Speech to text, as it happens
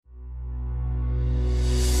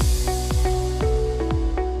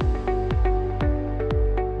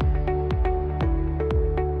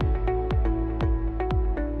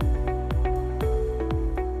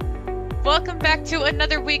welcome back to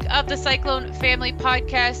another week of the Cyclone Family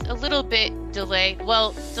Podcast. A little bit delayed.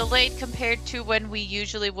 Well, delayed compared to when we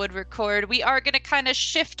usually would record. We are going to kind of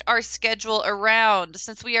shift our schedule around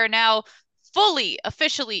since we are now fully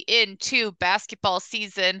officially into basketball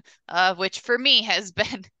season, which for me has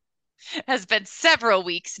been several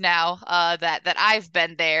weeks now that I've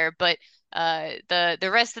been there, but the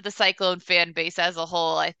rest of the Cyclone fan base as a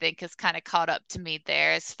whole, I think, has kind of caught up to me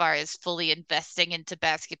there as far as fully investing into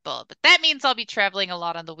basketball. But that means I'll be traveling a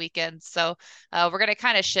lot on the weekends, so we're gonna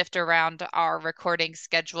kind of shift around our recording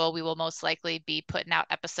schedule. We will most likely be putting out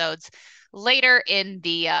episodes later in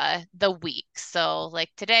the week. So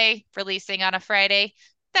like today, releasing on a Friday,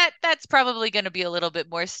 that's probably going to be a little bit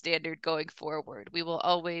more standard going forward. We will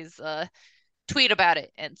always tweet about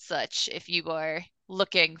it and such if you are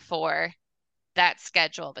looking for that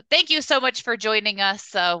schedule. But thank you so much for joining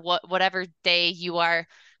us, whatever day you are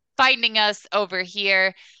finding us over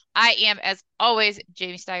here. I am, as always,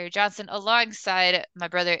 Jamie Steyer Johnson, alongside my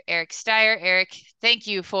brother Eric Steyer. Eric, thank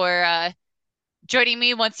you for joining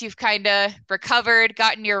me once you've kind of recovered,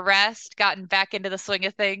 gotten your rest, gotten back into the swing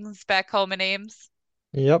of things back home in Ames.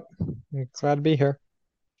 Yep, I'm glad to be here.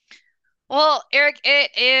 Well, Eric,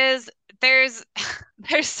 there's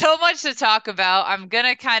there's so much to talk about. I'm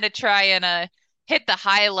gonna kind of try and hit the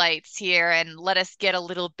highlights here and let us get a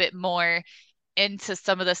little bit more into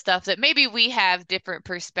some of the stuff that maybe we have different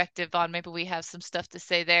perspective on. Maybe we have some stuff to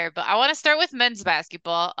say there. But I want to start with men's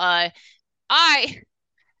basketball. I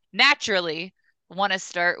naturally want to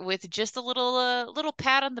start with just a little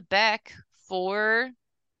pat on the back for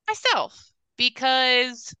myself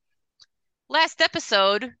because last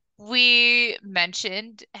episode, we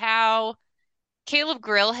mentioned how Caleb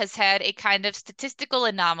Grill has had a kind of statistical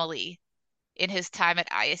anomaly in his time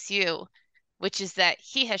at ISU, which is that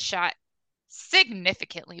he has shot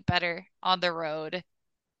significantly better on the road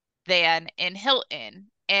than in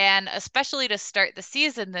Hilton. And especially to start the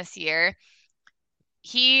season this year,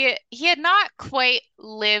 he had not quite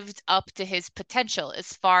lived up to his potential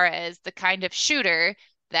as far as the kind of shooter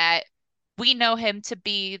that we know him to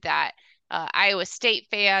be, that Iowa State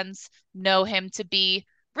fans know him to be,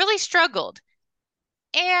 really struggled.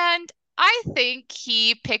 And I think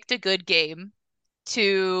he picked a good game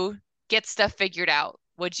to get stuff figured out,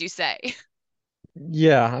 would you say?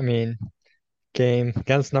 Yeah, I mean, game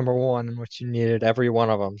against number one in which you needed every one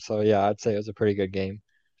of them. So yeah, I'd say it was a pretty good game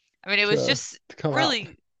I mean, it was to just to come out.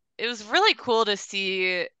 really, it was really cool to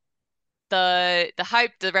see the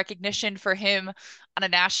hype, the recognition for him on a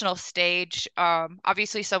national stage.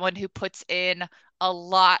 Obviously someone who puts in a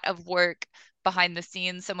lot of work behind the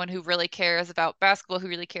scenes, someone who really cares about basketball, who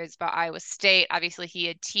really cares about Iowa State. Obviously he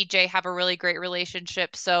and TJ have a really great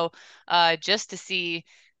relationship. So just to see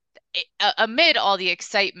amid all the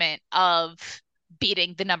excitement of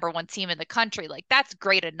beating the number one team in the country, like that's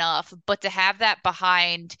great enough. But to have that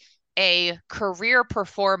behind a career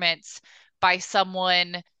performance by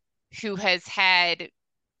someone who has had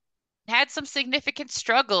some significant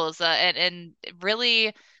struggles and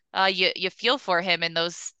really you feel for him in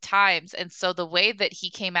those times. And so the way that he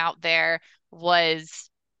came out there was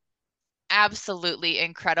absolutely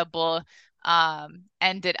incredible.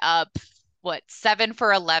 Ended up what 7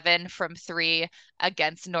 for 11 from three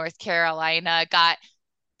against North Carolina. Got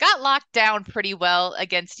locked down pretty well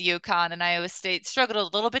against UConn, and Iowa State struggled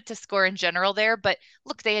a little bit to score in general there. But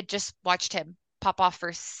look, they had just watched him pop off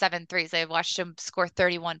for 7 threes. They had watched him score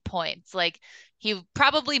 31 points. Like he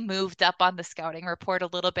probably moved up on the scouting report a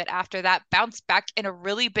little bit after that, bounced back in a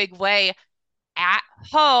really big way at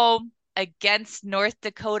home against North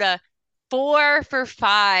Dakota, 4 for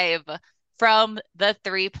 5 from the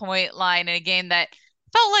 3-point line in a game that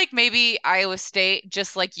felt like maybe Iowa State,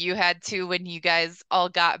 just like you had to when you guys all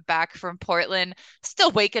got back from Portland,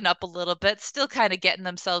 still waking up a little bit, still kind of getting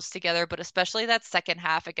themselves together, but especially that second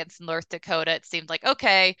half against North Dakota, it seemed like,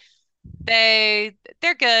 okay, they're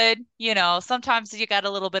good. You know, sometimes you got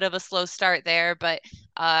a little bit of a slow start there, but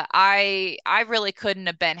I really couldn't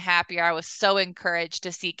have been happier. I was so encouraged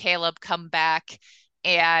to see Caleb come back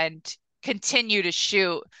and continue to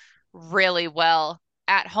shoot really well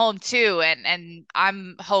at home too. And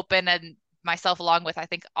I'm hoping, and myself along with I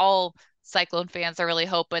think all Cyclone fans are really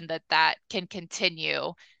hoping that that can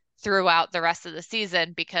continue throughout the rest of the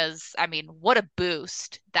season because I mean, what a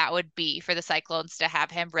boost that would be for the Cyclones to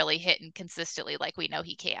have him really hitting consistently like we know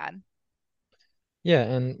he can. Yeah,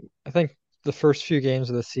 and I think the first few games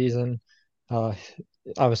of the season, uh,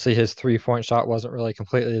 obviously his 3-point shot wasn't really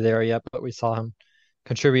completely there yet, but we saw him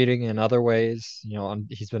contributing in other ways.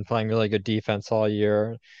 He's been playing really good defense all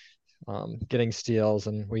year, getting steals,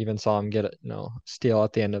 and we even saw him get steal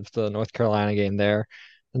at the end of the North Carolina game there.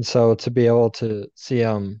 And so to be able to see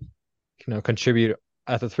him, contribute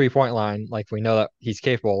at the 3-point line, like we know that he's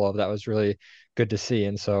capable of, that was really good to see.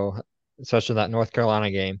 And so, especially in that North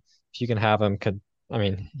Carolina game, if you can have him, I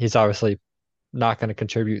mean, he's obviously not going to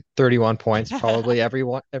contribute 31 points probably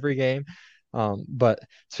every game. But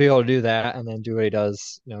to be able to do that and then do what he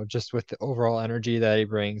does, just with the overall energy that he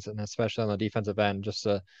brings, and especially on the defensive end, just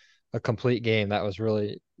a complete game that was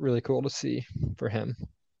really, really cool to see for him.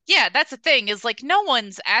 Yeah, that's the thing is like no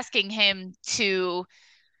one's asking him to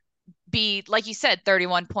be, like you said,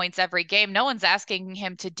 31 points every game. No one's asking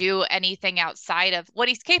him to do anything outside of what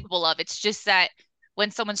he's capable of. It's just that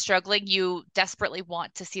when someone's struggling, you desperately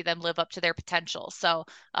want to see them live up to their potential. So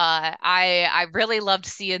I really loved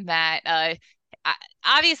seeing that. I,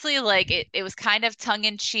 obviously, like it was kind of tongue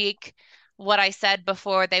in cheek what I said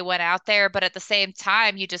before they went out there, but at the same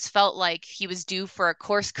time, you just felt like he was due for a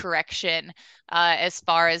course correction as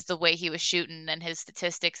far as the way he was shooting and his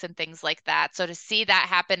statistics and things like that. So to see that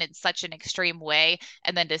happen in such an extreme way,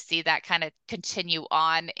 and then to see that kind of continue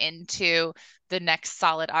on into the next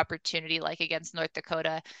solid opportunity, like against North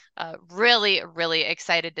Dakota, really, really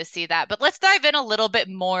excited to see that. But let's dive in a little bit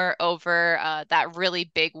more over that really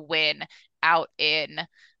big win out in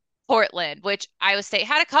Portland, which Iowa State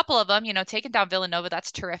had a couple of them, taking down Villanova.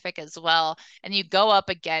 That's terrific as well. And you go up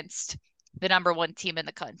against the number one team in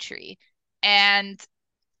the country. And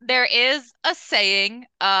there is a saying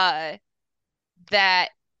that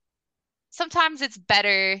sometimes it's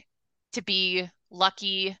better to be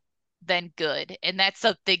lucky than good. And that's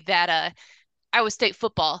something that Iowa State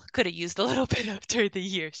football could have used a little bit of during the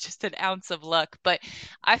years, just an ounce of luck. But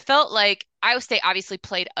I felt like Iowa State obviously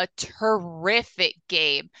played a terrific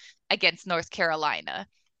game against North Carolina.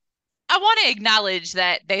 I want to acknowledge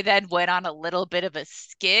that they then went on a little bit of a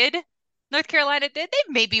skid. North Carolina did. They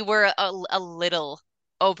maybe were a little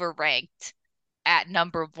overranked at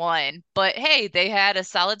number one, but hey, they had a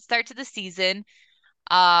solid start to the season.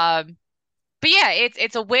 Um, but yeah,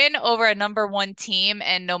 it's a win over a number one team,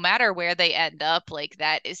 and no matter where they end up, like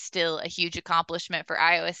that is still a huge accomplishment for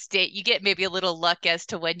Iowa State. You get maybe a little luck as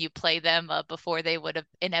to when you play them before they would have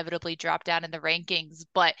inevitably dropped down in the rankings,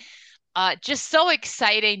 but just so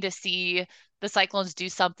exciting to see the Cyclones do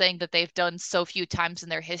something that they've done so few times in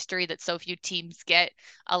their history, that so few teams get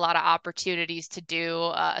a lot of opportunities to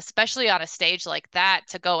do, especially on a stage like that,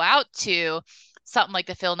 to go out to something like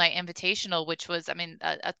the Phil Knight Invitational, which was, I mean,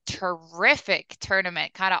 a terrific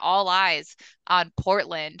tournament, kind of all eyes on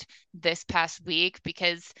Portland this past week,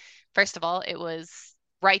 because first of all, it was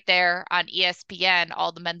right there on ESPN,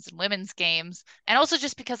 all the men's and women's games, and also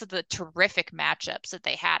just because of the terrific matchups that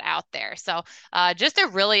they had out there. So, just a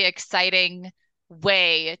really exciting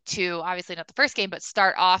way to, obviously not the first game, but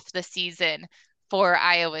start off the season for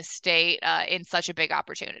Iowa State in such a big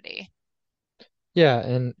opportunity. Yeah,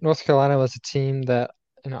 and North Carolina was a team that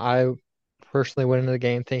I personally went into the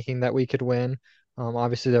game thinking that we could win.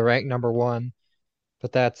 Obviously, they're ranked number one,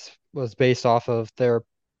 but that's was based off of their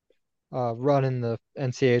run in the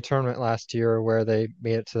NCAA tournament last year, where they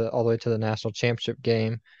made it to all the way to the national championship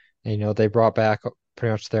game. And, they brought back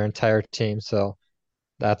pretty much their entire team, so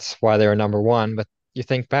that's why they were number one. But you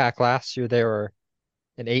think back last year, they were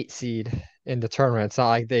an 8 seed in the tournament. It's not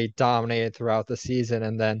like they dominated throughout the season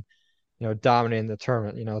and then dominating the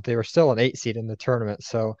tournament. They were still an 8 seed in the tournament.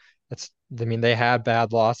 So I mean, they had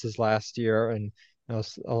bad losses last year, and a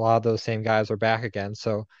lot of those same guys are back again.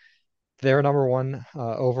 So their number one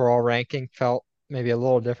overall ranking felt maybe a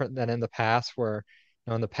little different than in the past, where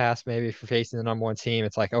in the past maybe for facing the number one team,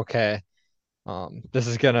 it's like, okay, this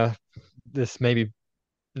is gonna this maybe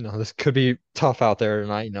this could be tough out there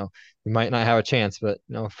tonight. We might not have a chance, but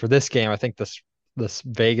for this game, I think this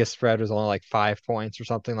Vegas spread was only like 5 points or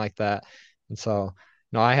something like that. And so,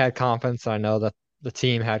 I had confidence. I know that the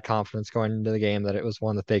team had confidence going into the game that it was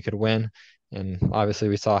one that they could win. And obviously,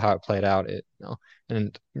 we saw how it played out.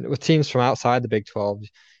 And with teams from outside the Big 12,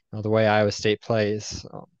 the way Iowa State plays,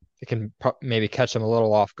 it can maybe catch them a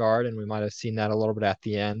little off guard, and we might have seen that a little bit at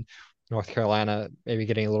the end. North Carolina maybe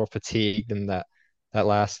getting a little fatigued in that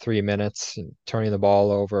last 3 minutes and turning the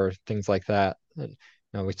ball over, things like that. And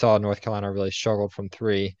we saw North Carolina really struggled from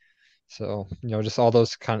three. So, just all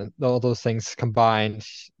those things combined,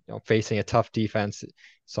 facing a tough defense,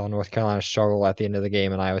 saw North Carolina struggle at the end of the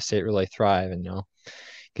game and Iowa State really thrive, and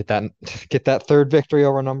get that get that third victory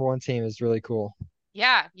over a number one team is really cool.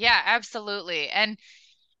 Yeah, yeah, absolutely. And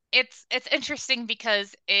it's interesting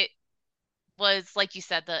because it was like you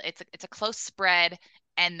said, it's a close spread,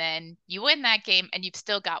 and then you win that game and you've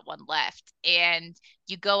still got one left. And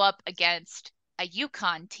you go up against a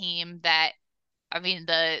UConn team that I mean,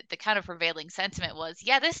 the kind of prevailing sentiment was,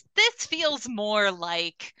 yeah, this feels more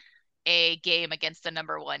like a game against the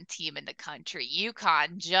number one team in the country.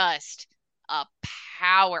 UConn just a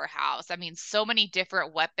powerhouse. I mean, so many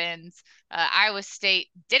different weapons. Iowa State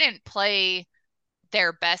didn't play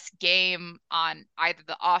their best game on either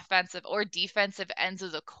the offensive or defensive ends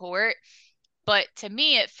of the court, but to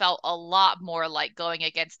me, it felt a lot more like going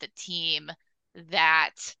against a team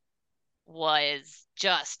that was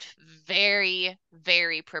just very,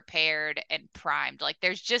 very prepared and primed. Like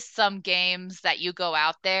there's just some games that you go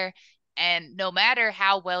out there and no matter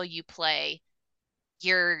how well you play,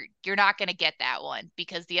 you're not going to get that one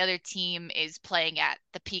because the other team is playing at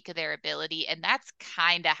the peak of their ability, and that's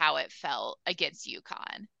kind of how it felt against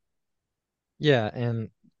UConn. Yeah, and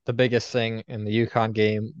the biggest thing in the UConn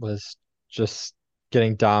game was just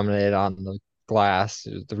getting dominated on the glass.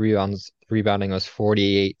 The rebounding was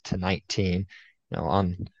 48 to 19.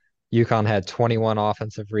 On UConn had 21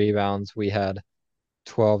 offensive rebounds. We had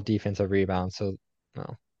 12 defensive rebounds. So,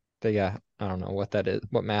 they got, I don't know what that is,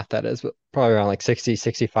 what math that is, but probably around like 60, Yeah.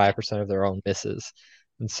 65% of their own misses.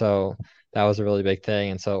 And so that was a really big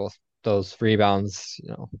thing. And so those rebounds,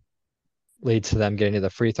 leads to them getting to the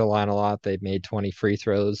free throw line a lot. They made 20 free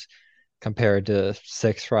throws compared to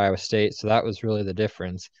six for Iowa State. So that was really the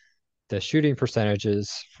difference. The shooting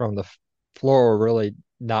percentages from the floor were really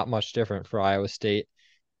not much different for Iowa State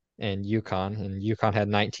and UConn. And UConn had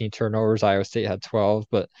 19 turnovers, Iowa State had 12,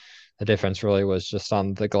 but the difference really was just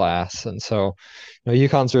on the glass. And so,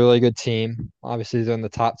 UConn's a really good team. Obviously, they're in the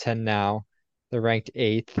top 10 now. They're ranked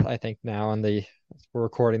eighth, I think, now. And we're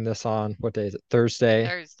recording this on what day is it? Thursday.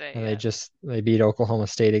 Thursday, And yeah. they beat Oklahoma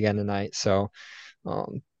State again tonight. So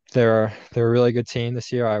um, they're a really good team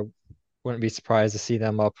this year. I wouldn't be surprised to see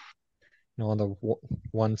them up, on the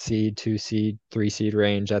one seed, two seed, three seed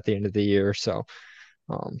range at the end of the year. So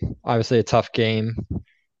obviously a tough game.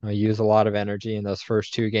 Used a lot of energy in those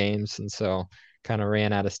first two games, and so kind of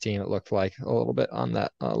ran out of steam. It looked like a little bit on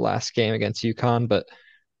that last game against UConn, but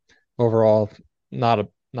overall, not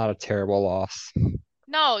a terrible loss.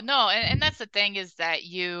 No, no, and that's the thing is that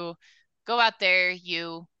you go out there,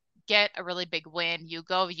 you get a really big win, you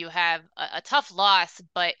have a tough loss,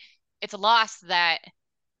 but it's a loss that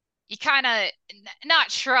you kind of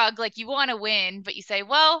not shrug, like you want to win, but you say,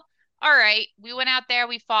 well, all right, we went out there,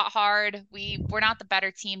 we fought hard, we're not the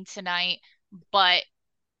better team tonight, but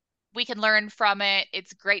we can learn from it.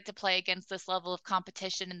 It's great to play against this level of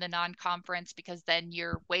competition in the non-conference because then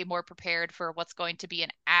you're way more prepared for what's going to be an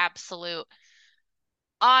absolute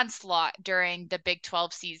onslaught during the Big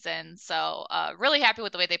 12 season. So, really happy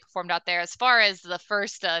with the way they performed out there. As far as the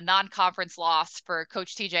first non-conference loss for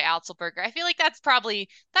Coach TJ Otzelberger, I feel like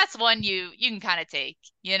that's one you can kind of take.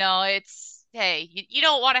 It's hey, you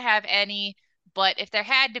don't want to have any, but if there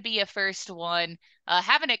had to be a first one,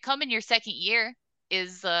 having it come in your second year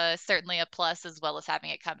is certainly a plus as well as having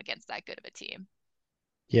it come against that good of a team.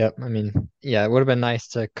 Yep. I mean, yeah, it would have been nice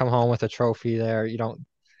to come home with a trophy there.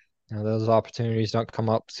 Those opportunities don't come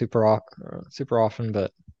up super often,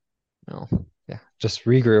 but yeah, just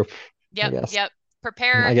regroup, I Yep, guess. yep.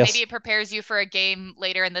 And I Maybe guess, it prepares you for a game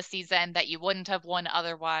later in the season that you wouldn't have won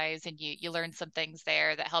otherwise, and you learn some things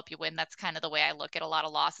there that help you win. That's kind of the way I look at a lot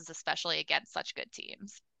of losses, especially against such good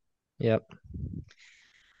teams. yep,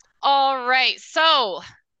 All right, so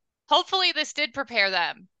hopefully this did prepare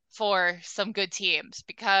them for some good teams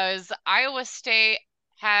because Iowa State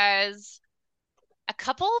has a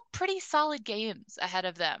couple pretty solid games ahead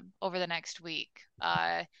of them over the next week.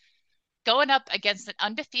 Going up against an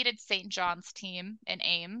undefeated St. John's team in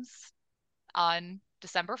Ames on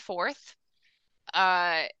December 4th.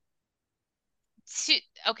 Uh, to,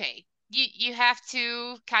 okay, you have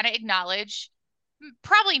to kind of acknowledge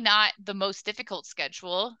probably not the most difficult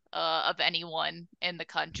schedule of anyone in the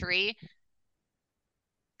country.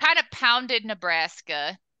 Kind of pounded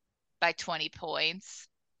Nebraska by 20 points.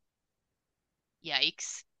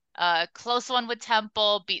 Yikes. Close one with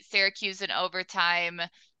Temple, beat Syracuse in overtime,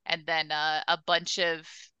 and then a bunch of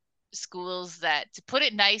schools that, to put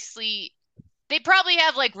it nicely, they probably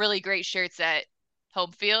have like really great shirts at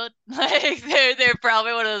home field. Like they're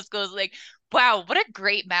probably one of those schools like, wow, what a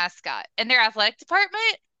great mascot. And their athletic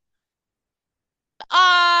department,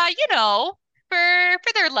 you know,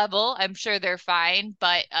 for their level, I'm sure they're fine,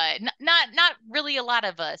 but not really a lot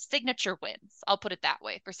of signature wins. I'll put it that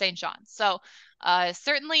way for St. John's. So,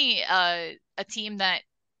 certainly a team that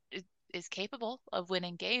is capable of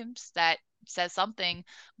winning games. That says something,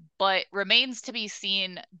 but remains to be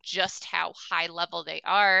seen just how high level they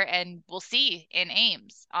are. And we'll see in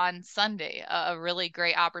Ames on Sunday, a really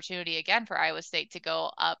great opportunity again for Iowa State to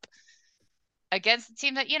go up against a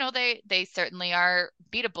team that, they certainly are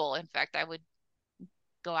beatable. In fact, I would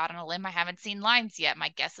go out on a limb. I haven't seen lines yet. My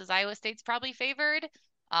guess is Iowa State's probably favored.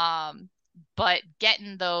 Um, but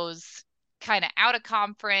getting those kind of out of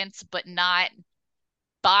conference, but not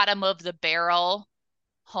bottom of the barrel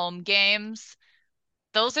home games,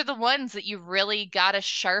 those are the ones that you really got to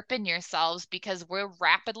sharpen yourselves because we're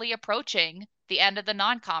rapidly approaching the end of the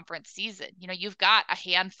non-conference season. You've got a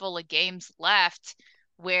handful of games left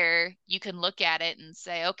where you can look at it and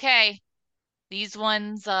say, okay, these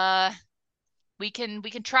ones we can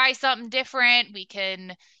try something different. We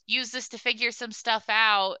can use this to figure some stuff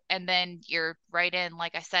out, and then you're right in,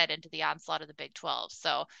 like I said, into the onslaught of the Big 12.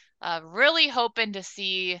 So, really hoping to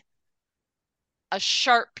see a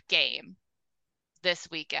sharp game this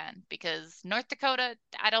weekend because North Dakota,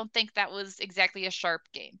 I don't think that was exactly a sharp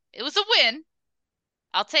game. It was a win.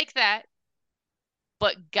 I'll take that,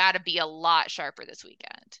 but got to be a lot sharper this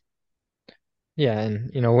weekend. Yeah,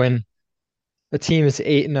 and when a team is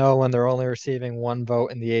 8-0 when they're only receiving one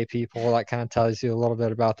vote in the AP poll, that kind of tells you a little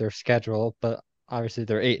bit about their schedule, but obviously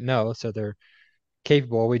they're 8-0, so they're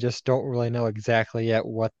capable. We just don't really know exactly yet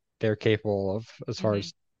what they're capable of as far Hmm.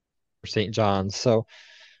 as St. John's. So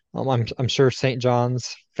I'm sure St.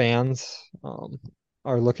 John's fans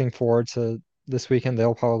are looking forward to this weekend.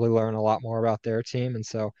 They'll probably learn a lot more about their team, and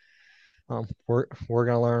so we're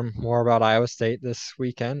gonna learn more about Iowa State this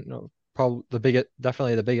weekend. Probably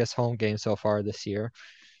definitely the biggest home game so far this year,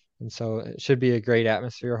 and so it should be a great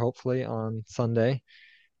atmosphere hopefully on Sunday.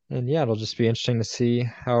 And yeah, it'll just be interesting to see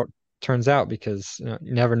how it turns out because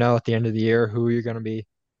you never know at the end of the year who you're going to be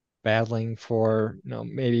battling for,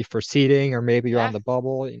 maybe for seeding or maybe you're on Yeah, the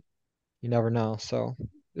bubble. You never know. So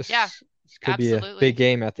yeah, this could be a big absolutely.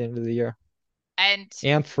 game at the end of the year. And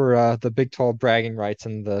And for the Big 12 bragging rights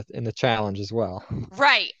in the challenge as well.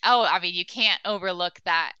 right. Oh, I mean, you can't overlook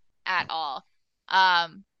that at all.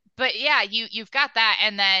 Um, but yeah, you've got that,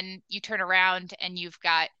 and then you turn around and you've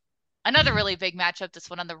got another really big matchup, this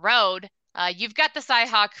one on the road. You've got the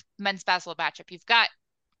CyHawk men's basketball matchup. You've got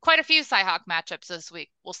quite a few CyHawk matchups this week.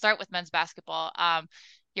 We'll start with men's basketball.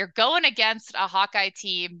 You're going against a Hawkeye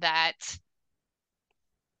team that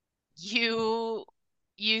you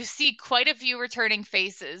you see quite a few returning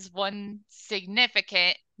faces. One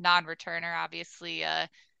significant non-returner, obviously,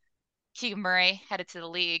 Keegan Murray headed to the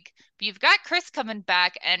league. But you've got Chris coming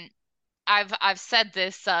back, and I've said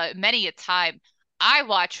this many a time. I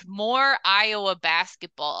watch more Iowa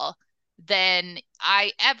basketball than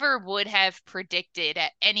I ever would have predicted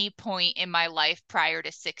at any point in my life prior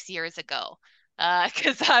to 6 years ago.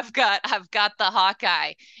 Because I've got the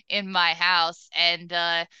Hawkeye in my house, and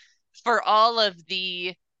for all of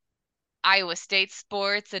the Iowa State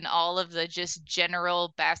sports and all of the just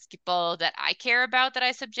general basketball that I care about that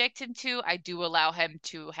I subject him to, I do allow him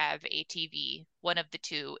to have a TV, one of the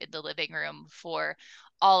two, in the living room for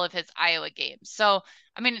all of his Iowa games. So,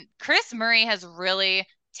 I mean, Chris Murray has really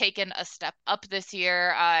taken a step up this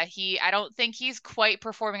year. I don't think he's quite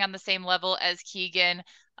performing on the same level as Keegan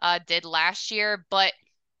did last year, but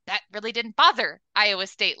that really didn't bother Iowa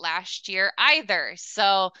State last year either.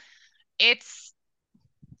 So it's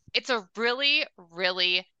it's a really,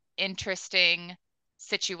 really interesting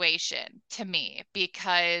situation to me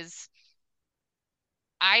because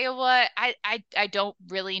Iowa, I don't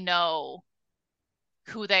really know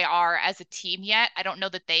who they are as a team yet. I don't know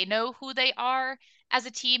that they know who they are as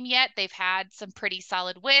a team yet. They've had some pretty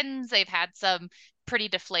solid wins. They've had some pretty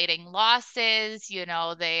deflating losses.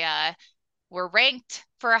 They were ranked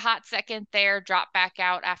for a hot second there, dropped back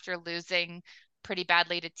out after losing pretty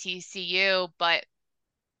badly to TCU, but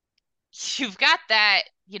you've got that,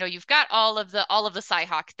 you've got all of the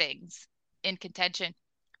Cyhawk things in contention.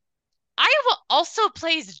 Iowa also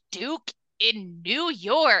plays Duke in New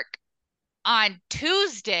York on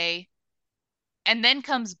Tuesday and then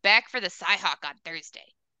comes back for the Cyhawk on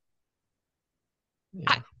Thursday.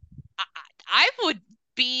 I, Yeah. I I would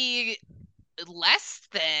be less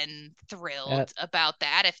than At thrilled about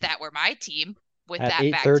that if that were my team with at that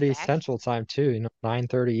back to 8:30 back. Central Time too,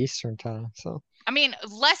 9:30 Eastern Time. So I mean,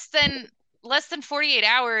 less than 48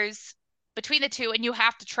 hours between the two and you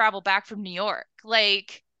have to travel back from New York.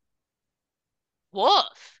 Like,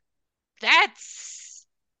 woof. That's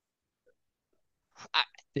I,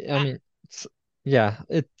 I I, mean, s- yeah,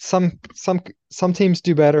 some teams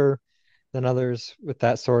do better than others with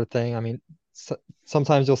that sort of thing. I mean,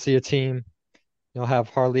 sometimes you'll see a team, have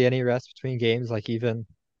hardly any rest between games. Like even,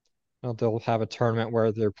 they'll have a tournament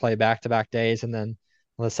where they play back-to-back days, and then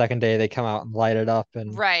on the second day they come out and light it up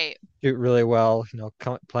and right. shoot really well.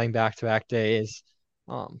 Playing back-to-back days.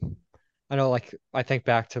 I know, like I think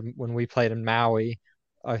back to when we played in Maui.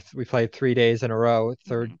 we played 3 days in a row.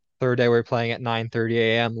 Mhm. Third day we were playing at 9:30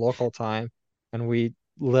 a.m. local time, and we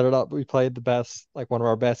lit it up. We played the best, like one of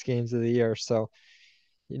our best games of the year. So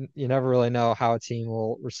you never really know how a team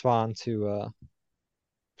will respond to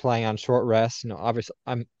playing on short rest. Obviously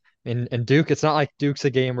I'm in Duke. It's not like Duke's a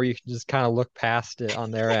game where you can just kind of look past it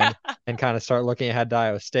on their end and kind of start looking ahead to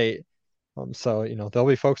Iowa State. So they'll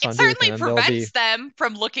be focused It on Duke, and certainly then they'll be prevents them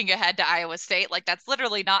from looking ahead to Iowa State. Like that's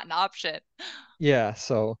literally not an option. yeah.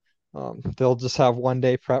 So they'll just have 1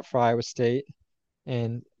 day prep for Iowa State.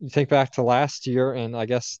 And you think back to last year, and I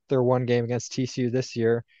guess their one game against TCU this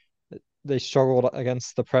year, they struggled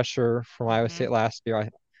against the pressure from Iowa Hmm. State last year.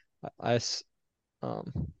 I s-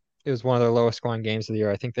 um, it was one of their lowest scoring games of the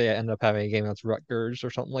year. I think they ended up having a game against Rutgers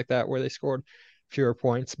or something like that where they scored fewer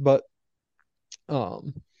points. But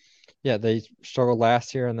um, yeah, they struggled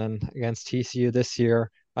last year, and then against TCU this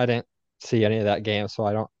year, I didn't see any of that game, so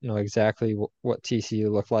I don't know exactly what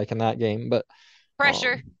TCU looked like in that game. But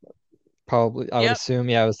Pressure. um, probably I would Yep. assume,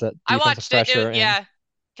 yeah, it was that I defensive watched it. pressure, and Yeah,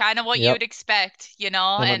 kind of what you yep. would expect, you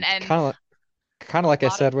know, And and kind of a like I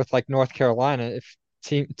lot of said with like North Carolina, if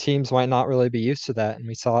teams might not really be used to that, and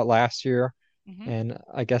we saw it last year, mhm. and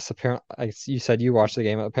I guess apparently you said you watched the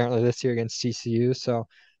game, apparently this year against TCU. So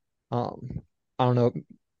um, I don't know,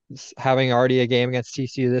 having already a game against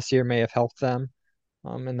TCU this year may have helped them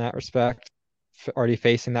in that respect, already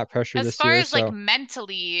facing that pressure As this far year. as like So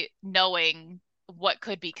mentally knowing what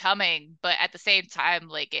could be coming, but at the same time,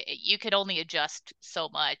 like you could only adjust so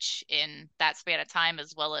much in that span of time,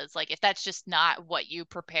 as well as like if that's just not what you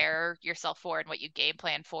prepare yourself for and what you game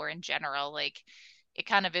plan for in general, like it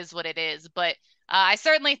kind of is what it is. But I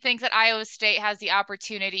certainly think that Iowa State has the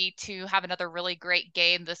opportunity to have another really great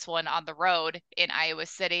game, this one on the road in Iowa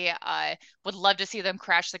City. I would love to see them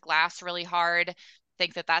crash the glass really hard.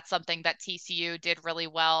 Think that that's something that TCU did really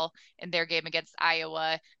well in their game against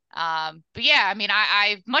Iowa. But yeah, I mean,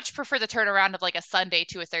 I much prefer the turnaround of like a Sunday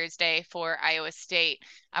to a Thursday for Iowa State.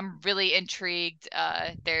 I'm really intrigued.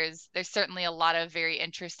 There's certainly a lot of very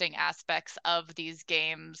interesting aspects of these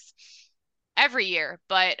games every year,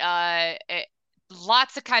 but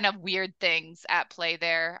lots of kind of weird things at play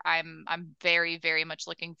there. I'm very much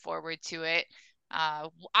looking forward to it.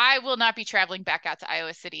 I will not be traveling back out to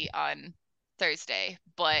Iowa City on Thursday,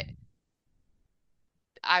 but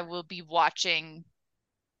I will be watching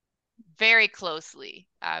very closely.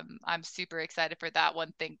 I'm super excited for that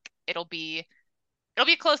one. Think it'll be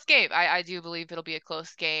a close game. I do believe it'll be a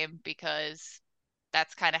close game because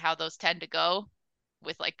that's kind of how those tend to go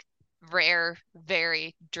with like rare,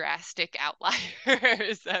 very drastic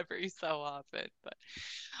outliers every so often. But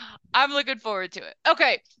I'm looking forward to it.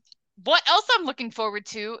 Okay, what else I'm looking forward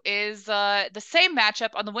to is the same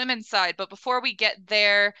matchup on the women's side. But before we get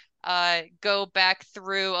there, go back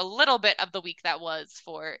through a little bit of the week that was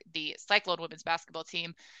for the Cyclone women's basketball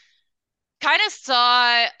team. Kind of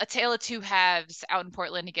saw a tale of two halves out in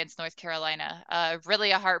Portland against North Carolina.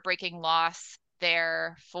 Really a heartbreaking loss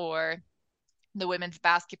there for the women's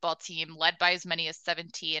basketball team, led by as many as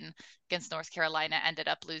 17 against North Carolina, ended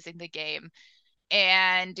up losing the game.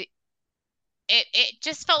 And it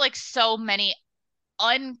just felt like so many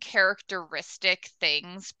uncharacteristic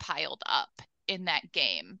things piled up in that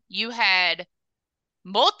game. You had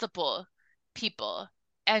multiple people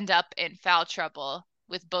end up in foul trouble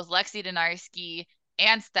with both Lexi Donarski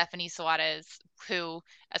and Stephanie Suarez, who,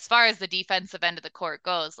 as far as the defensive end of the court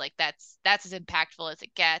goes, like that's as impactful as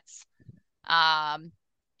it gets. Um,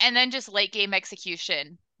 and then just late game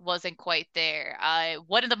execution wasn't quite there.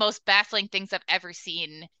 One of the most baffling things I've ever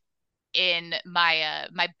seen in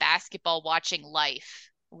my basketball watching life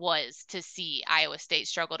was to see Iowa State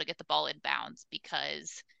struggle to get the ball in bounds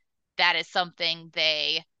because that is something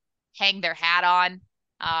they hang their hat on.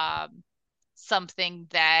 Um, Something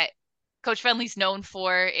that Coach Fenley's known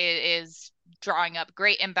for is drawing up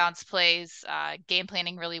great inbounds plays, game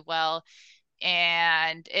planning really well,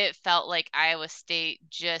 and it felt like Iowa State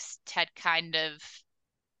just had kind of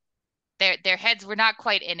their heads were not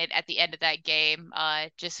quite in it at the end of that game.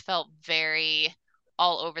 Just felt very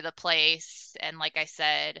all over the place, and like I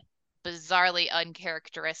said, bizarrely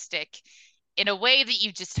uncharacteristic in a way that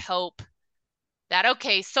you just hope that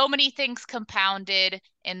okay, so many things compounded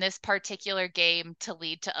in this particular game to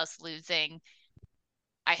lead to us losing.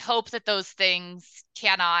 I hope that those things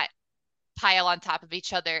cannot pile on top of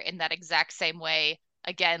each other in that exact same way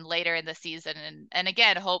again later in the season. And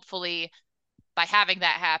again, hopefully by having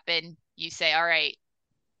that happen, you say, all right,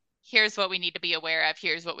 here's what we need to be aware of,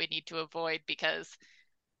 here's what we need to avoid because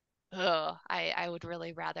I would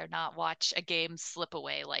really rather not watch a game slip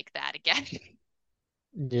away like that again.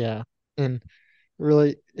 yeah, and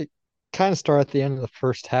really. kind of started at the end of the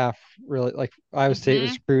first half, really. Like Iowa State Hmm.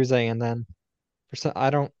 was cruising, and then for some,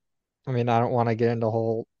 I mean, I don't want to get into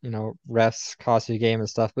whole, refs cost you game and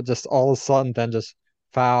stuff, but just all of a sudden, then just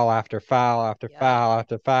foul after foul after Yep. foul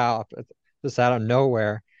after foul, just out of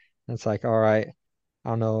nowhere. And it's like, all right, I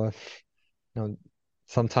don't know if, you know,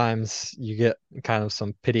 sometimes you get kind of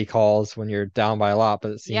some pity calls when you're down by a lot,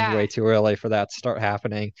 but it seemed Yeah. way too early for that to start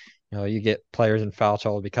happening. You get players in foul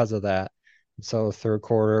trouble because of that. So third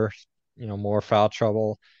quarter, more foul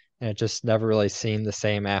trouble, and it just never really seemed the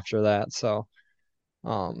same after that. So,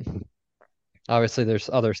 um, obviously there's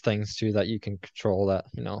other things too that you can control that,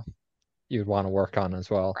 you'd want to work on as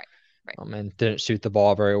well. Right. Right. And didn't shoot the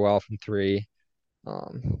ball very well from three.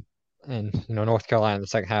 Um, and North Carolina in the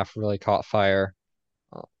second half really caught fire,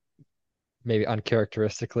 uh, maybe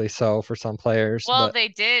uncharacteristically so for some players, Well, but they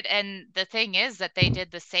did, and the thing is that they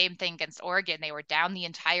did the same thing against Oregon. They were down the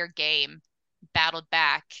entire game, battled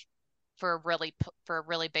back for a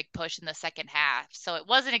really big push in the second half. So it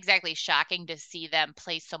wasn't exactly shocking to see them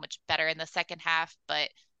play so much better in the second half,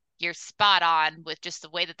 but you're spot on with just the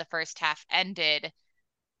way that the first half ended.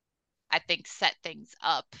 I think set things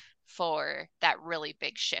up for that really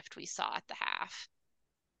big shift we saw at the half.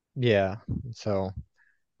 yeah. So,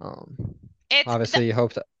 um, It's the, obviously you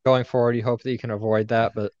hope that going forward, you hope that you can avoid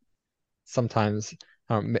that, but sometimes,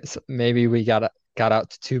 maybe we got out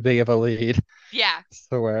to too big of a lead, yeah,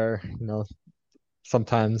 so where,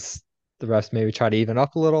 sometimes the refs maybe try to even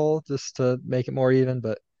up a little just to make it more even,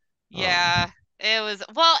 but yeah. um, It was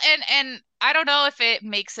well, and I don't know if it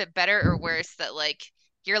makes it better or worse that like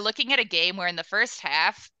you're looking at a game where in the first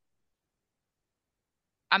half,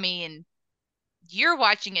 I mean, you're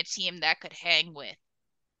watching a team that could hang with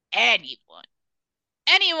anyone.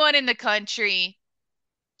 Anyone in the country.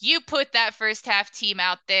 You put that first half team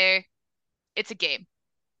out there, it's a game.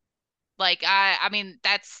 Like I mean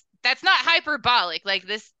that's not hyperbolic. Like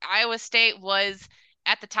this Iowa State was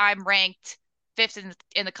at the time ranked fifth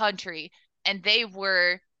in the country, and they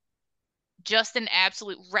were just an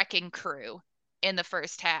absolute wrecking crew in the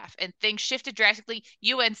first half. And things shifted drastically.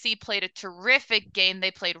 UNC played a terrific game.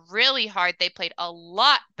 They played really hard. They played a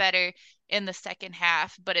lot better in the second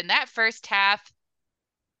half. But in that first half,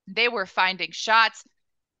 they were finding shots.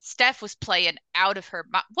 Steph was playing out of her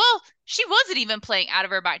mind. Well, she wasn't even playing out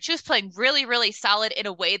of her mind. She was playing really, really solid in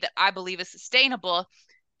a way that I believe is sustainable.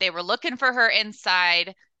 They were looking for her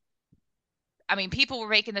inside. I mean, people were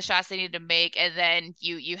making the shots they needed to make, and then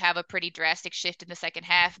you have a pretty drastic shift in the second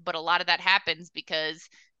half. But a lot of that happens because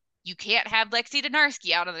you can't have Lexi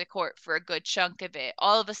Donarski out on the court for a good chunk of it.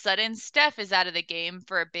 All of a sudden, Steph is out of the game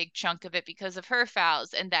for a big chunk of it because of her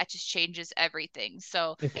fouls, and that just changes everything.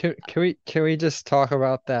 So and can we just talk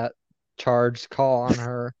about that charge call on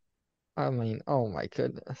her? I mean, oh my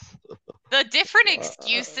goodness. the different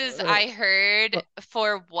excuses Uh, I heard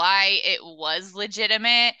for why it was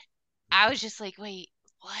legitimate, I was just like, wait,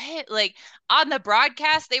 what? Like on the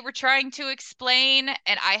broadcast, they were trying to explain,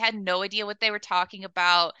 and I had no idea what they were talking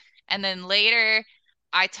about. And then later,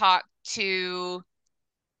 I talked to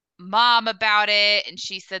mom about it, and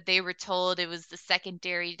she said they were told it was the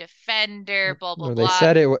secondary defender, blah, blah, no, they blah.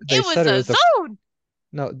 said it. They It was said it a was the zone.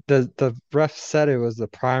 no. The ref said it was the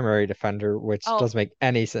primary defender, which Oh, doesn't make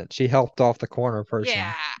any sense. She helped off the corner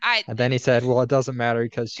yeah. person, and then he said, "Well, it doesn't matter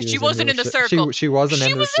because she She was in the wasn't in the restrict. circle. She wasn't She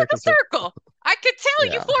in the was in restricted the zone." circle. I could tell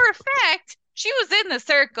you Yeah, for a fact she was in the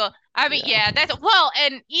circle. I mean, yeah. yeah, that's well,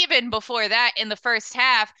 and even before that, in the first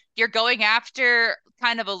half, you're going after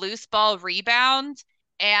kind of a loose ball rebound,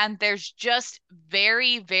 and there's just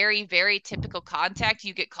very, very, very typical contact.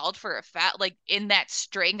 You get called for a foul, like in that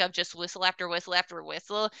string of just whistle after whistle after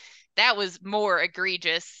whistle. That was more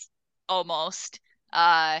egregious, almost.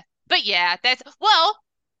 But yeah, that's well,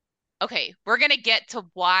 okay, we're gonna get to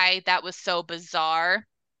why that was so bizarre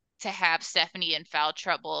to have Stephanie in foul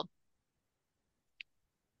trouble.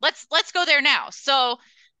 Let's go there now. So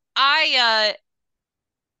I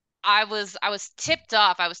was tipped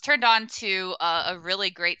off. I was turned on to a really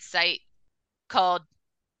great site called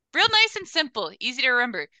real nice and simple, easy to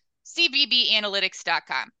remember,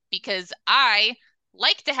 cbbanalytics.com because I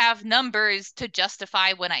like to have numbers to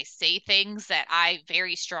justify when I say things that I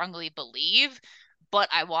very strongly believe, but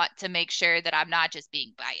I want to make sure that I'm not just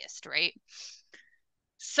being biased, right?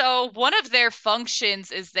 So one of their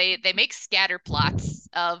functions is they make scatter plots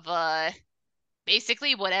of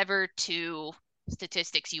basically whatever two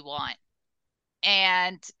statistics you want.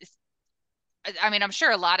 And I mean, I'm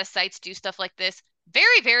sure a lot of sites do stuff like this.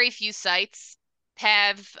 Very, very few sites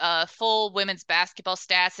have full women's basketball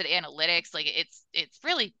stats and analytics. Like it's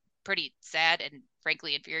really pretty sad and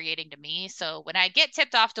frankly infuriating to me. So when I get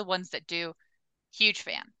tipped off to ones that do, huge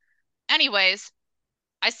fan. Anyways,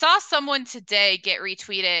 I saw someone today get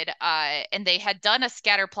retweeted, and they had done a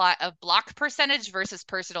scatter plot of block percentage versus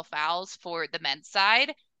personal fouls for the men's side.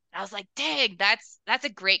 And I was like, dang, that's a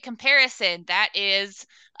great comparison. That is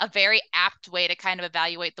a very apt way to kind of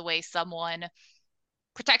evaluate the way someone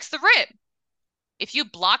protects the rim. If you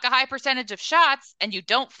block a high percentage of shots and you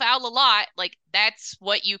don't foul a lot, like that's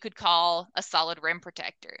what you could call a solid rim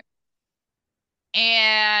protector.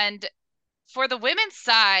 And for the women's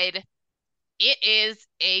side, it is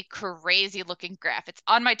a crazy looking graph. It's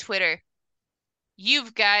on my Twitter.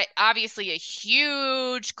 You've got obviously a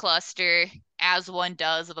huge cluster, as one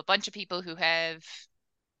does, of a bunch of people who have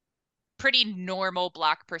pretty normal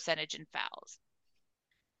block percentage and fouls.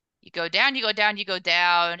 You go down, you go down, you go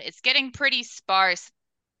down. It's getting pretty sparse.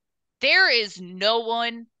 There is no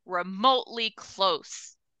one remotely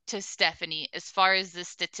close to Stephanie as far as this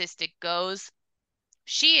statistic goes.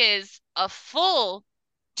 She is a full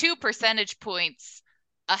 2 percentage points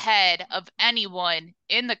ahead of anyone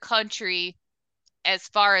in the country as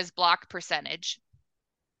far as block percentage.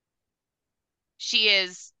 She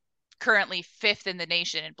is currently fifth in the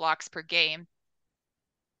nation in blocks per game,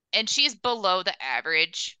 and she's below the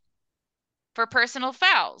average for personal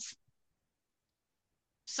fouls.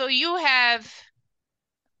 So you have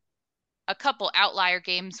a couple outlier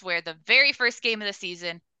games where the very first game of the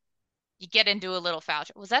season, you get into a little foul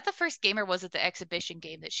trouble. Was that the first game or was it the exhibition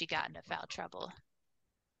game that she got into foul trouble?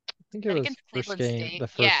 I think it That was against first Cleveland game, State. the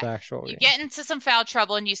first Yeah. actual You game. get into some foul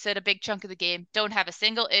trouble and you sit a big chunk of the game, don't have a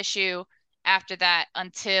single issue after that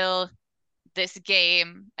until this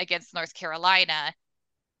game against North Carolina.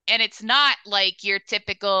 And it's not like your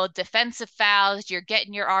typical defensive fouls, you're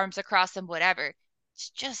getting your arms across them, whatever. It's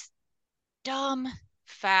just dumb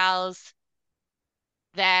fouls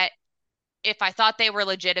that if I thought they were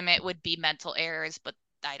legitimate would be mental errors, but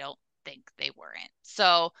I don't think they weren't.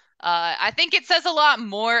 So I think it says a lot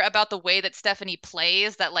more about the way that Stephanie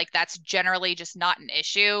plays that like that's generally just not an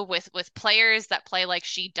issue with players that play like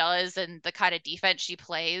she does and the kind of defense she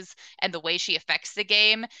plays and the way she affects the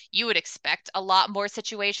game. You would expect a lot more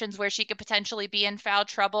situations where she could potentially be in foul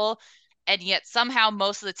trouble. And yet somehow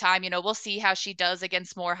most of the time, we'll see how she does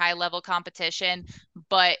against more high level competition,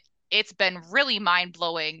 but it's been really mind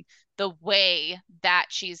blowing the way that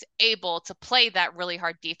she's able to play that really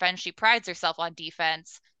hard defense. She prides herself on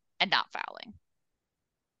defense and not fouling.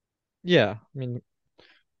 Yeah, I mean,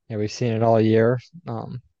 yeah, we've seen it all year.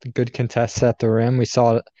 The good contests at the rim. We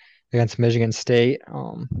saw it against Michigan State.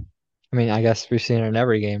 I mean, I guess we've seen it in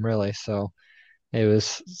every game really. So it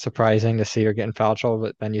was surprising to see her get in foul trouble.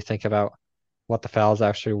 But then you think about what the fouls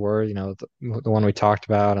actually were. The one we talked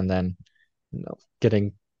about, and then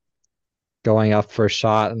getting going up for a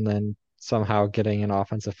shot, and then somehow getting an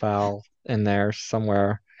offensive foul in there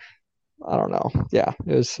somewhere. I don't know. Yeah,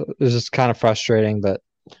 it was just kind of frustrating, but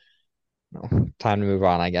time to move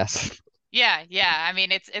on, I guess. Yeah, yeah. I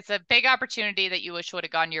mean, it's a big opportunity that you wish would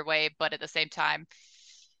have gone your way, but at the same time,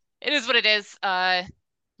 it is what it is.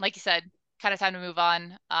 Like you said, kind of time to move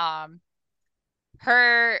on.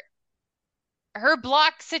 Her her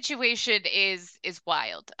block situation is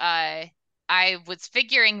wild. I was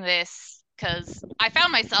figuring this because I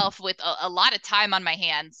found myself with a lot of time on my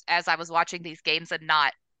hands as I was watching these games and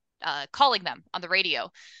not calling them on the radio.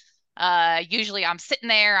 Usually I'm sitting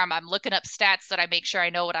there, I'm looking up stats so that I make sure I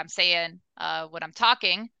know what I'm saying when I'm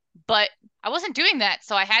talking, but I wasn't doing that,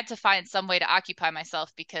 so I had to find some way to occupy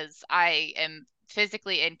myself because I am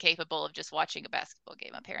physically incapable of just watching a basketball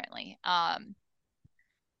game, apparently.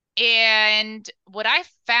 And what I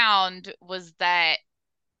found was that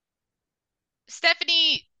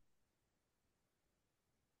Stephanie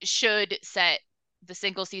should set the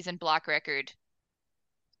single season block record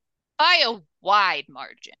by a wide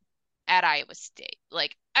margin at Iowa State.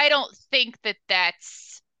 Like, I don't think that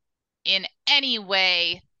that's in any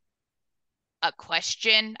way a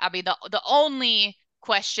question. I mean, the only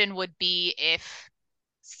question would be if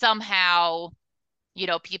somehow,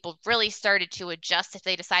 people really started to adjust if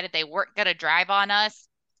they decided they weren't going to drive on us.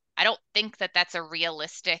 I don't think that that's a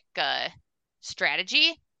realistic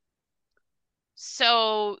strategy.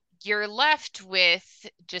 So you're left with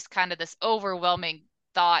just kind of this overwhelming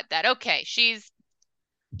thought that okay, she's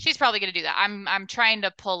probably going to do that. I'm trying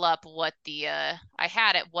to pull up what the I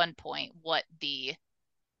had at one point what the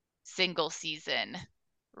single season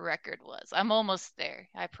record was. I'm almost there.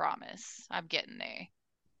 I promise. I'm getting there.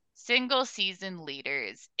 Single season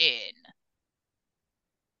leaders in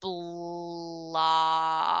blocks.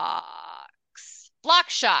 Block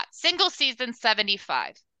shot. Single season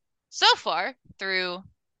 75. So far through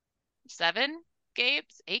 7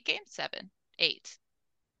 games, 8 games, 7, 8,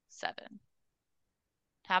 7.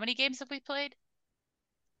 How many games have we played?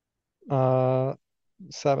 Uh,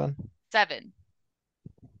 7, 7.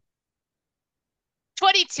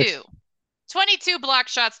 six. 22. 22 block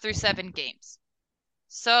shots through 7 games.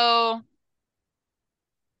 So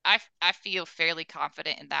I feel fairly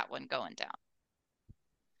confident in that one going down.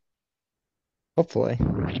 Hopefully.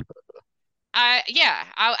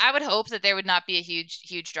 I would hope that there would not be a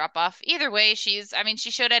huge drop off. Either way, I mean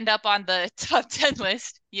she should end up on the top 10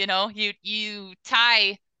 list, you know. You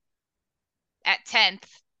tie at 10th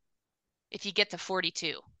if you get to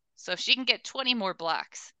 42. So if she can get 20 more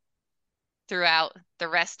blocks throughout the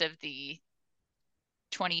rest of the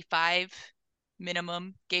 25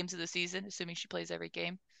 minimum games of the season, assuming she plays every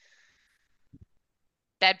game,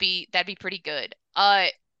 that'd be pretty good.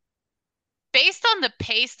 Based on the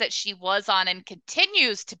pace that she was on and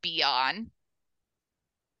continues to be on,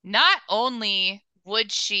 not only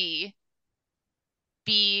would she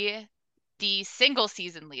be the single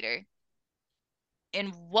season leader in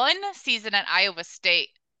one season at Iowa State,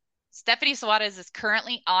 Stephanie Suarez is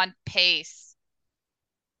currently on pace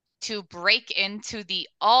to break into the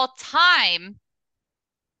all-time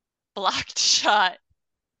blocked shot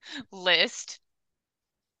list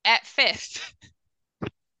at fifth.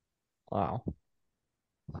 Wow.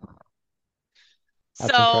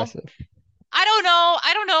 That's So impressive.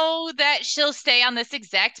 I don't know that she'll stay on this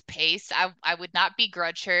exact pace. I would not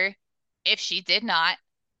begrudge her if she did not,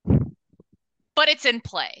 but it's in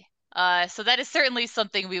play. So that is certainly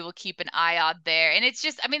something we will keep an eye on there. And it's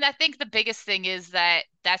just, I mean, I think the biggest thing is that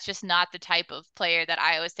that's just not the type of player that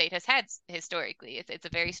Iowa State has had historically. It's a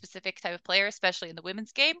very specific type of player, especially in the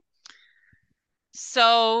women's game.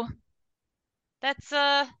 So that's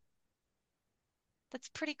uh that's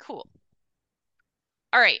pretty cool.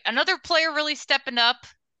 All right, another player really stepping up,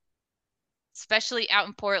 especially out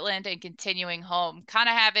in Portland and continuing home. Kind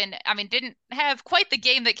of having, I mean, didn't have quite the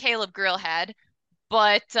game that Caleb Grill had,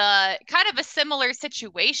 but kind of a similar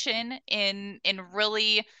situation in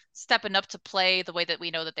really stepping up to play the way that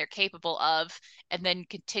we know that they're capable of, and then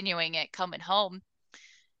continuing it coming home.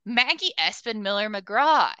 Maggie Espen Miller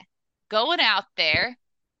McGraw going out there,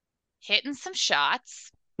 hitting some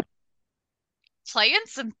shots, playing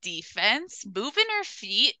some defense, moving her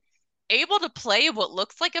feet, able to play what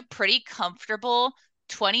looks like a pretty comfortable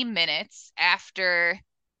 20 minutes after,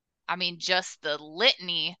 I mean, just the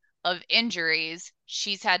litany of injuries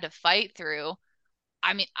she's had to fight through.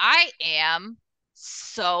 I mean, I am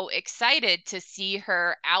so excited to see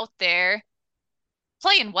her out there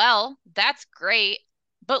playing well. That's great,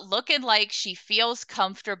 but looking like she feels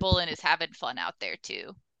comfortable and is having fun out there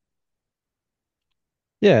too.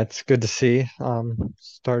 Yeah, it's good to see.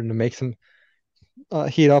 Starting to make some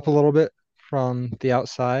heat up a little bit from the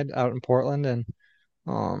outside out in Portland,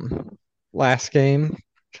 and last game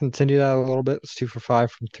continued that a little bit. It was 2 for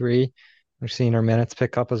 5 from three. We're seeing her minutes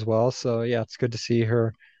pick up as well. So yeah, it's good to see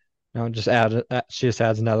her. Just she just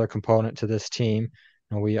adds another component to this team.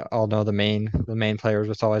 We all know the main players.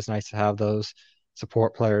 It's always nice to have those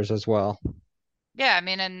support players as well. Yeah, I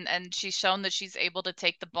mean, and she's shown that she's able to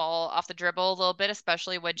take the ball off the dribble a little bit,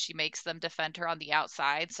 especially when she makes them defend her on the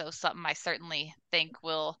outside. So something I certainly think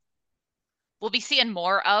we'll be seeing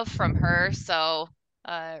more of from her. So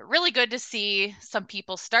really good to see some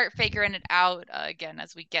people start figuring it out again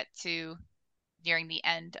as we get to nearing the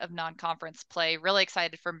end of non-conference play. Really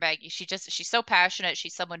excited for Maggie. She's so passionate.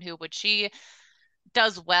 She's someone who when she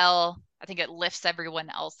does well, I think it lifts everyone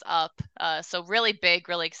else up. So really big,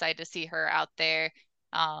 really excited to see her out there.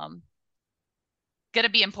 Um, Gonna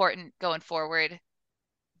be important going forward.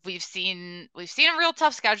 We've seen a real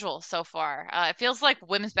tough schedule so far. It feels like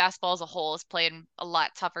women's basketball as a whole is playing a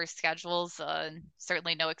lot tougher schedules.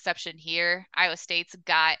 Certainly no exception here. Iowa State's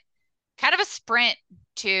got kind of a sprint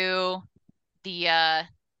to the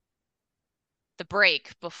the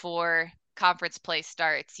break before conference play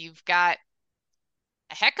starts. You've got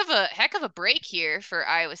a heck of a break here for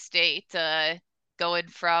Iowa State, going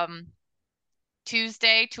from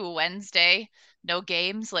Tuesday to a Wednesday, no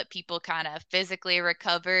games, let people kind of physically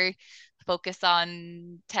recover, focus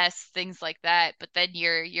on tests, things like that. But then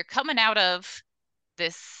you're coming out of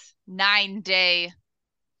this 9 day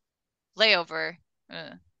layover.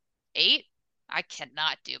 Uh, 8? I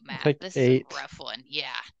cannot do I math. think This is a 8 rough one. Yeah.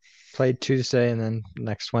 played Tuesday and then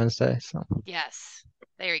next Wednesday. So Yes.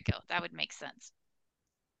 There you go. That would make sense.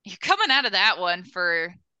 You're coming out of that one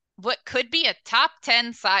for what could be a top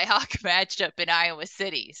 10 CyHawk matchup in Iowa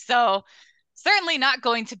City. So certainly not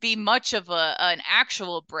going to be much of an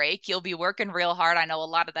actual break. You'll be working real hard. I know a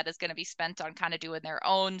lot of that is going to be spent on kind of doing their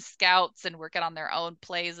own scouts and working on their own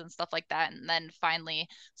plays and stuff like that, and then finally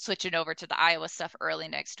switching over to the Iowa stuff early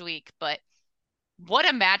next week. But what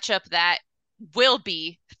a matchup that will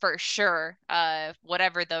be for sure.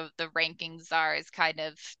 Whatever the rankings are is kind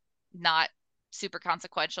of not super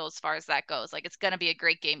consequential as far as that goes. Like it's gonna be a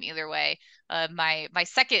great game either way. My my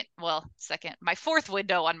fourth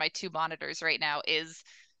window on my two monitors right now is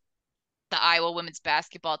the Iowa women's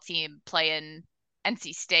basketball team playing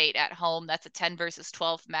NC State at home. That's a 10 versus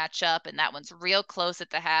 12 matchup, and that one's real close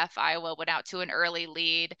at the half. Iowa went out to an early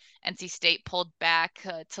lead. NC State pulled back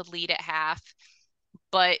to lead at half,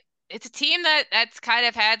 but it's a team that's kind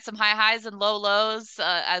of had some high highs and low lows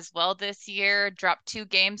as well this year. Dropped two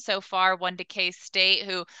games so far, one to K State,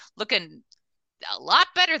 who looking a lot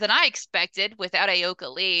better than I expected without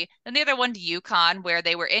Ayoka Lee. And the other one to UConn, where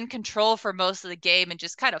they were in control for most of the game and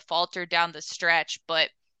just kind of faltered down the stretch. But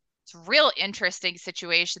it's a real interesting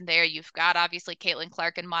situation there. You've got obviously Caitlin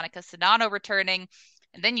Clark and Monica Sedano returning,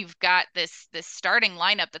 and then you've got this starting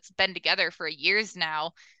lineup that's been together for years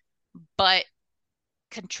now, but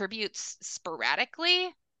contributes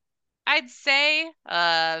sporadically. I'd say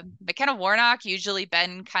McKenna Warnock usually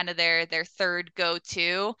been kind of their third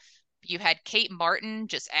go-to. You had Kate Martin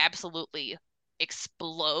just absolutely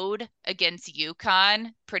explode against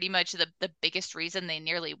UConn. Pretty much the biggest reason they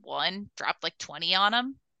nearly won. Dropped like 20 on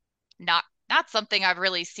them. Not something I've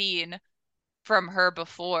really seen from her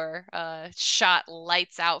before. Shot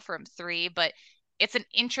lights out from three, but it's an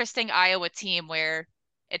interesting Iowa team where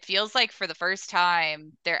it feels like for the first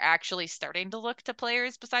time they're actually starting to look to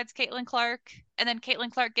players besides Caitlin Clark, and then Caitlin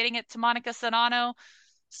Clark getting it to Monica Sonano.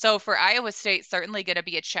 So for Iowa State, certainly going to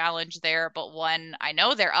be a challenge there, but one I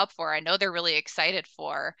know they're up for. I know they're really excited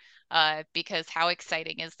for, because how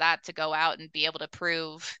exciting is that to go out and be able to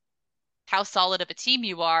prove how solid of a team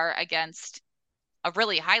you are against a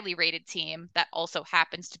really highly rated team that also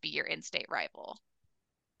happens to be your in-state rival.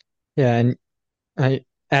 Yeah, and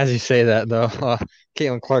as you say that though,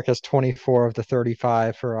 Caitlin Clark has 24 of the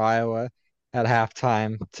 35 for Iowa at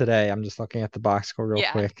halftime today. I'm just looking at the box score real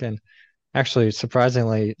Yeah, quick, and actually,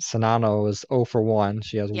 surprisingly, Sanano was 0 for 1.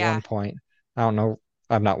 She has yeah. 1 point. I don't know.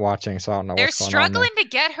 I'm not watching, so I don't know They're what's going on struggling there. to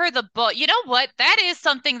get her the ball. You know what? That is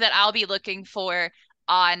something that I'll be looking for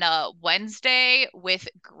on Wednesday with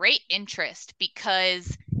great interest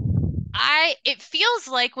because I it feels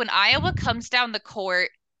like when Iowa comes down the court,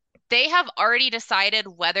 they have already decided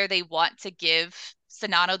whether they want to give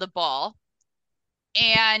Sonano the ball.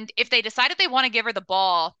 And if they decided they want to give her the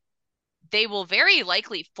ball, they will very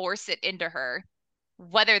likely force it into her,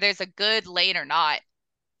 whether there's a good lane or not.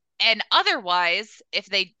 And otherwise, if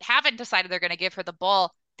they haven't decided they're going to give her the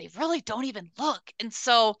ball, they really don't even look. And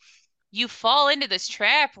so you fall into this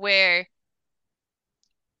trap where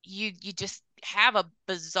you just have a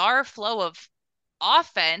bizarre flow of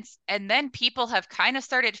offense, and then people have kind of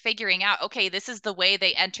started figuring out, okay, this is the way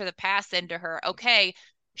they enter the pass into her. Okay,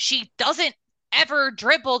 she doesn't ever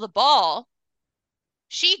dribble the ball.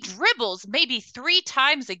 She dribbles maybe three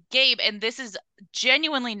times a game, and this is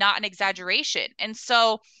genuinely not an exaggeration. And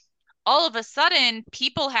so all of a sudden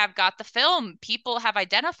people have got the film, people have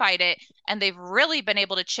identified it, and they've really been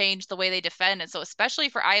able to change the way they defend. And so especially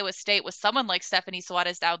for Iowa State with someone like Stephanie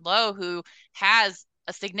Suarez down low who has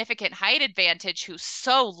a significant height advantage, who's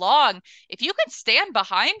so long, if you can stand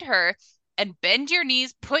behind her and bend your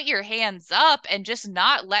knees, put your hands up, and just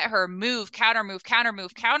not let her move, counter move, counter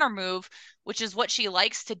move, counter move, which is what she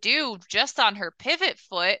likes to do just on her pivot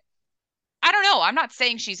foot. I don't know. I'm not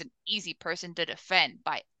saying she's an easy person to defend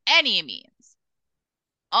by any means.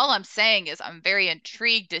 All I'm saying is I'm very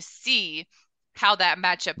intrigued to see how that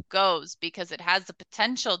matchup goes because it has the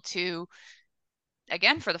potential to,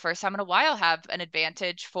 again, for the first time in a while, have an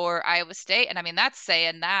advantage for Iowa State. And I mean, that's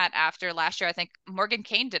saying that after last year, I think Morgan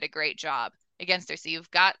Kane did a great job against her. So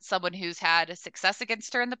you've got someone who's had success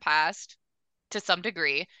against her in the past to some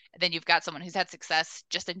degree, and then you've got someone who's had success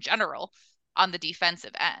just in general on the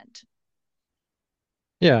defensive end.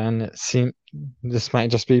 Yeah, and it seems this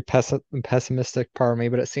might just be pessimistic part of me,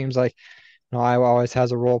 but it seems like Iowa always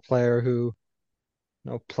has a role player who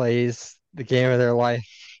plays the game of their life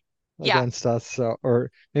Yeah. against us. So,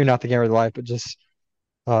 or maybe not the game of their life, but just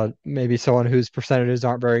maybe someone whose percentages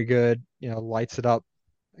aren't very good, lights it up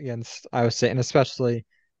against Iowa State, and especially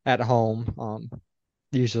at home.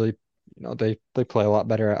 Usually, they play a lot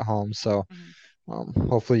better at home. So, Mhm.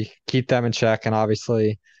 hopefully keep them in check. And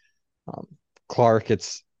obviously, um, Clark,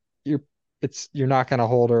 you're you're not going to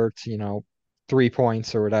hold her to 3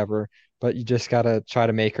 points or whatever, but you just got to try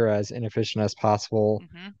to make her as inefficient as possible.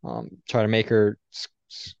 Mhm. Try to make her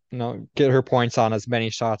get her points on as many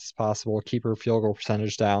shots as possible, keep her field goal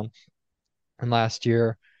percentage down. And last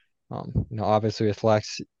year, obviously with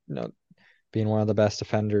Lex, being one of the best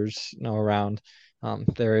defenders, around,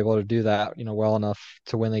 they were able to do that, well enough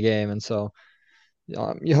to win the game. And so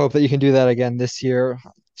you hope that you can do that again this year.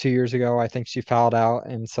 2 years ago, I think she fouled out,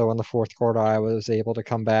 and so in the fourth quarter, I was able to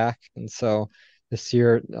come back. And so this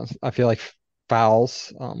year, I feel like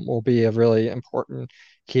fouls will be a really important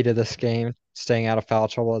key to this game, staying out of foul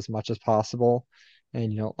trouble as much as possible.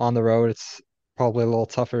 And on the road, it's probably a little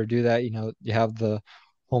tougher to do that. You have the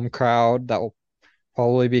home crowd that will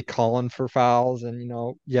probably be calling for fouls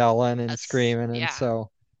and yelling and screaming, and Yeah. so.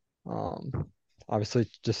 Um, Obviously,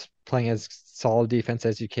 just playing as solid defense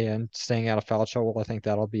as you can, staying out of foul trouble. I think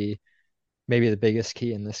that'll be maybe the biggest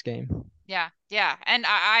key in this game. Yeah, yeah. And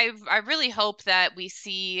I really hope that we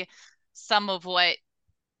see some of what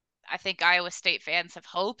I think Iowa State fans have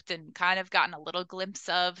hoped and kind of gotten a little glimpse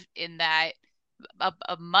of in that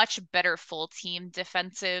a much better full team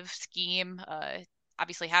defensive scheme.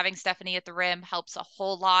 Obviously, having Stephanie at the rim helps a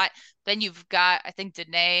whole lot. Then you've got, I think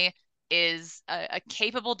Danae is a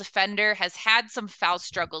capable defender, has had some foul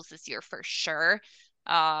struggles this year for sure.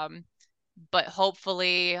 Um, but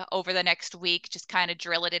hopefully over the next week, just kind of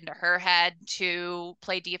drill it into her head to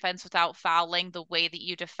play defense without fouling the way that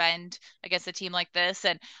you defend against a team like this.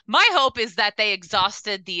 And my hope is that they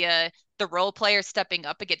exhausted the role player stepping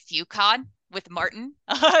up against UConn with Martin.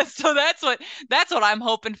 So that's what I'm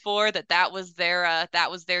hoping for. That was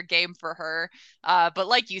their game for her. But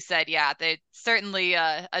like you said, yeah, they certainly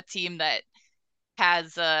a team that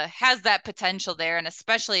has that potential there, and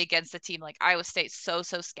especially against a team like Iowa State, so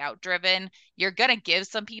scout driven, you're gonna give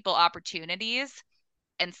some people opportunities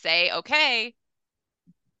and say, okay,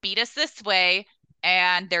 beat us this way,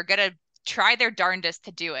 and they're gonna try their darndest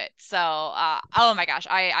to do it. So, oh my gosh,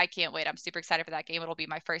 I can't wait. I'm super excited for that game. It'll be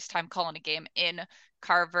my first time calling a game in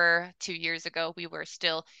Carver. 2 years ago, we were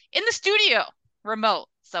still in the studio, remote.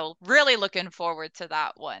 So, really looking forward to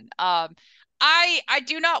that one. I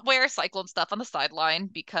do not wear Cyclone stuff on the sideline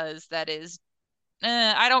because that is,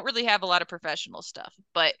 I don't really have a lot of professional stuff.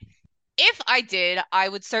 But if I did, I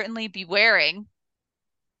would certainly be wearing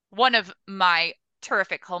one of my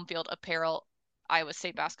terrific home field apparel Iowa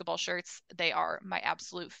State basketball shirts. They are my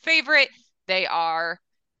absolute favorite. They are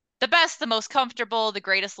the best, the most comfortable, the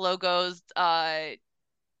greatest logos.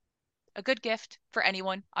 A good gift for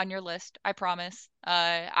anyone on your list, I promise.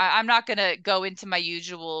 I'm not gonna go into my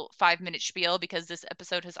usual 5 minute spiel because this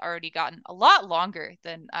episode has already gotten a lot longer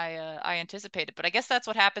than I anticipated. But I guess that's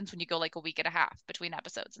what happens when you go like a week and a half between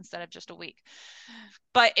episodes instead of just a week.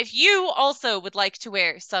 But if you also would like to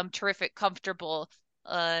wear some terrific, comfortable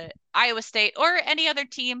Iowa State or any other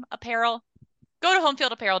team apparel, go to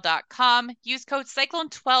homefieldapparel.com. Use code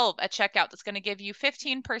Cyclone12 at checkout. That's going to give you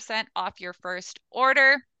 15% off your first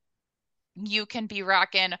order. You can be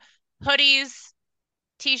rocking hoodies,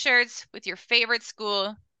 t-shirts with your favorite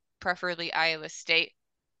school, preferably Iowa State.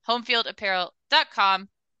 Homefieldapparel.com.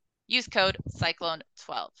 Use code Cyclone12.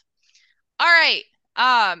 All right.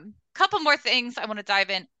 Couple more things I want to dive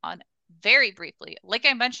in on very briefly. Like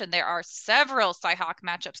I mentioned, there are several CyHawk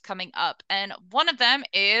matchups coming up, and one of them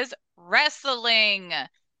is wrestling.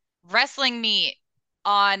 Wrestling meet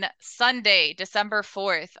on Sunday, December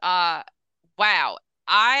 4th. Wow.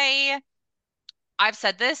 I I've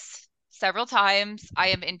said this several times. I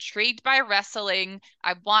am intrigued by wrestling.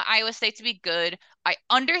 I want Iowa State to be good. I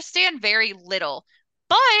understand very little,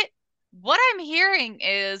 but what I'm hearing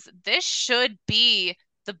is this should be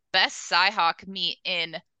the best Cyhawk meet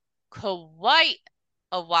in quite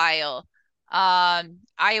a while.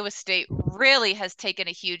 Iowa State really has taken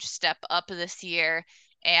a huge step up this year,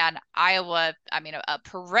 and Iowa, I mean, a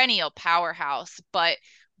perennial powerhouse. But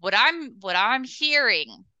what I'm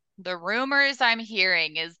hearing, the rumors I'm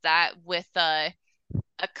hearing is that with a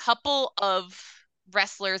couple of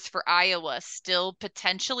wrestlers for Iowa still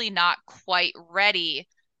potentially not quite ready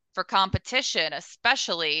for competition,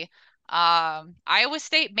 especially Iowa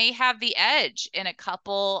State may have the edge in a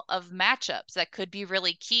couple of matchups that could be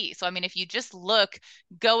really key. So, I mean, if you just look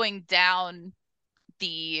going down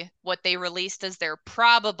the what they released as their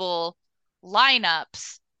probable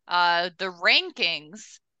lineups, the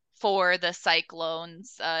rankings for the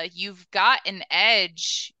Cyclones, you've got an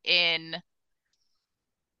edge in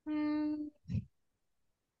hmm,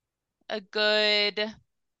 a good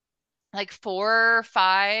like 4 or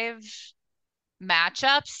 5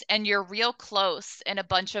 matchups, and you're real close in a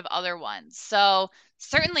bunch of other ones. So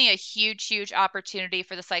certainly a huge opportunity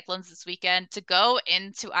for the Cyclones this weekend to go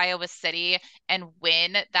into Iowa City and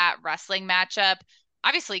win that wrestling matchup.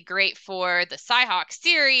 Obviously great for the CyHawk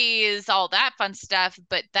series, all that fun stuff,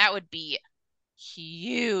 but that would be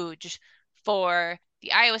huge for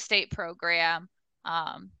the Iowa State program.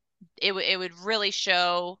 Um, it would really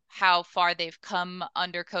show how far they've come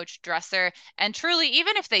under Coach Dresser. And truly,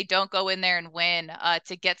 even if they don't go in there and win,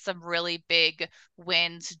 to get some really big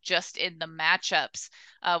wins just in the matchups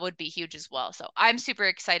would be huge as well. So I'm super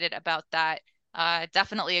excited about that.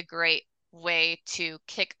 Definitely a great way to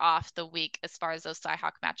kick off the week as far as those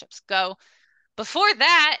CyHawk matchups go. Before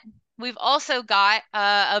that, we've also got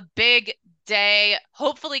a big day,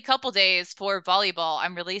 hopefully couple days for volleyball.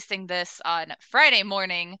 I'm releasing this on Friday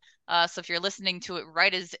morning. So if you're listening to it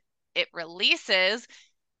right as it releases,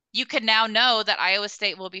 you can now know that Iowa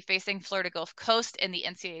State will be facing Florida Gulf Coast in the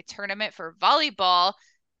NCAA tournament for volleyball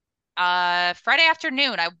Friday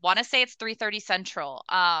afternoon. I want to say it's 3:30 Central.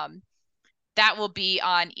 That will be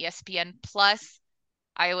on ESPN Plus.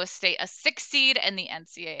 Iowa State, a 6 seed in the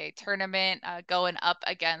NCAA tournament, going up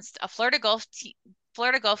against a Florida Gulf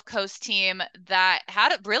Coast team that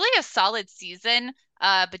had really a solid season,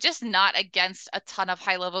 but just not against a ton of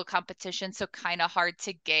high level competition, so kind of hard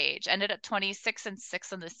to gauge. Ended up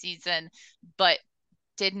 26-6 in the season, but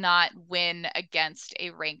did not win against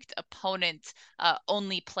a ranked opponent,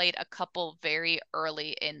 only played a couple very early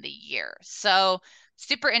in the year. So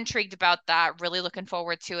super intrigued about that. Really looking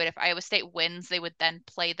forward to it. If Iowa State wins, they would then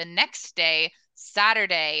play the next day,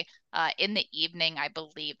 Saturday, in the evening. I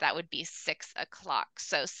believe that would be 6 o'clock.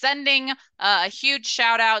 So sending a huge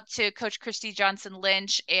shout out to Coach Christy Johnson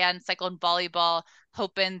Lynch and Cyclone Volleyball,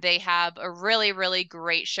 hoping they have a really, really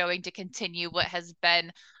great showing to continue what has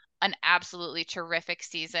been an absolutely terrific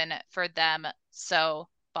season for them so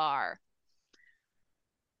far.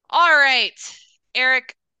 All right,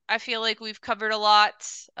 Eric, I feel like we've covered a lot.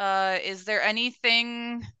 Is there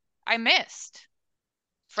anything I missed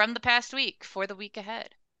from the past week for the week ahead?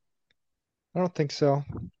 I don't think so.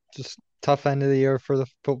 Just tough end of the year for the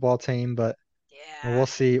football team, but Yeah. we'll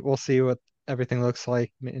see. We'll see what everything looks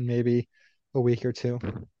like in maybe a week or two.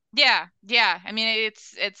 Yeah, yeah. I mean,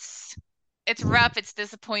 it's rough, it's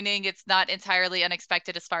disappointing, it's not entirely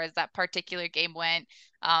unexpected as far as that particular game went.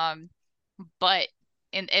 Um, but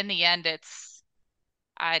in the end,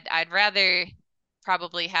 I'd rather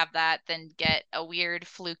probably have that than get a weird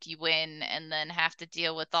fluky win and then have to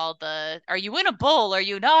deal with all the are you in a bowl? Are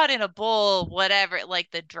you not in a bowl? Whatever,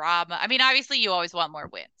 like the drama. I mean, obviously you always want more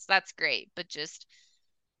wins. That's great, but just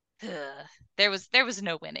there was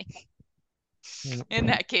no winning in Yep.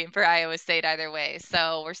 that game for Iowa State either way.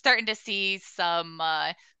 So we're starting to see some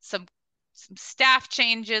some staff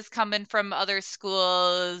changes coming from other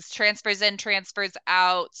schools, transfers in, transfers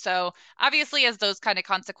out. So obviously, as those kind of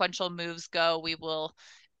consequential moves go, we will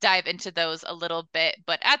dive into those a little bit.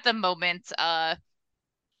 But at the moment,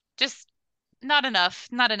 just not enough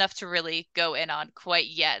to really go in on quite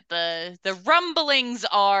yet. The rumblings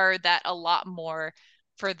are that a lot more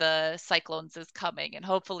for the Cyclones is coming, and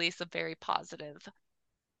hopefully some very positive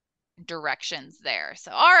directions there.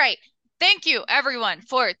 So, all right. Thank you, everyone,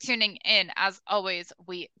 for tuning in. As always,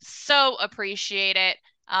 we so appreciate it.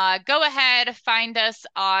 Go ahead, find us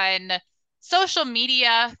on social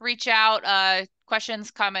media, reach out,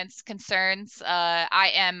 questions, comments, concerns.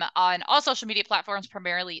 I am on all social media platforms,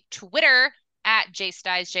 primarily Twitter at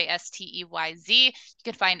JSteyz, JSTEYZ. You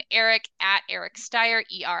can find Eric at Eric Steyer,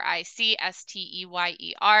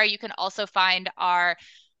 ERICSTEYER. You can also find our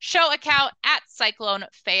show account at Cyclone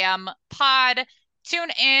Fam Pod.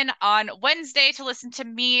 Tune in on Wednesday to listen to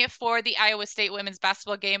me for the Iowa State women's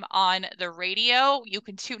basketball game on the radio. You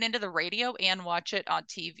can tune into the radio and watch it on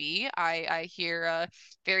TV. I hear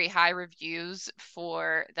very high reviews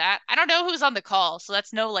for that. I don't know who's on the call, so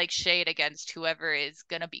that's no like shade against whoever is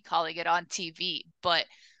gonna be calling it on TV. But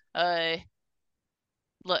uh,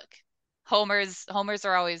 look, homers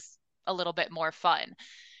are always a little bit more fun.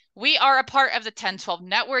 We are a part of the 1012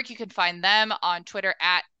 Network. You can find them on Twitter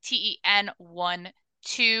at TEN12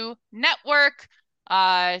 Network.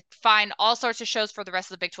 Find all sorts of shows for the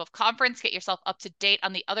rest of the Big 12 Conference. Get yourself up to date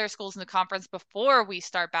on the other schools in the conference before we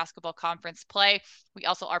start basketball conference play. We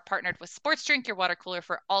also are partnered with Sports Drink, your water cooler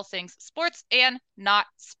for all things sports and not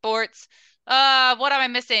sports. What am I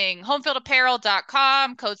missing?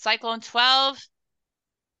 Homefieldapparel.com, code Cyclone12.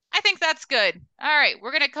 I think that's good. All right,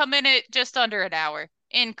 we're going to come in at just under an hour.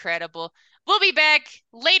 Incredible. We'll be back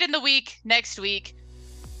late in the week next week.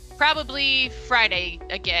 Probably Friday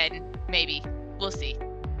again, maybe. We'll see.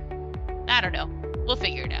 I don't know. We'll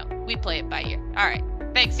figure it out. We play it by ear. All right.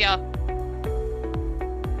 Thanks, y'all.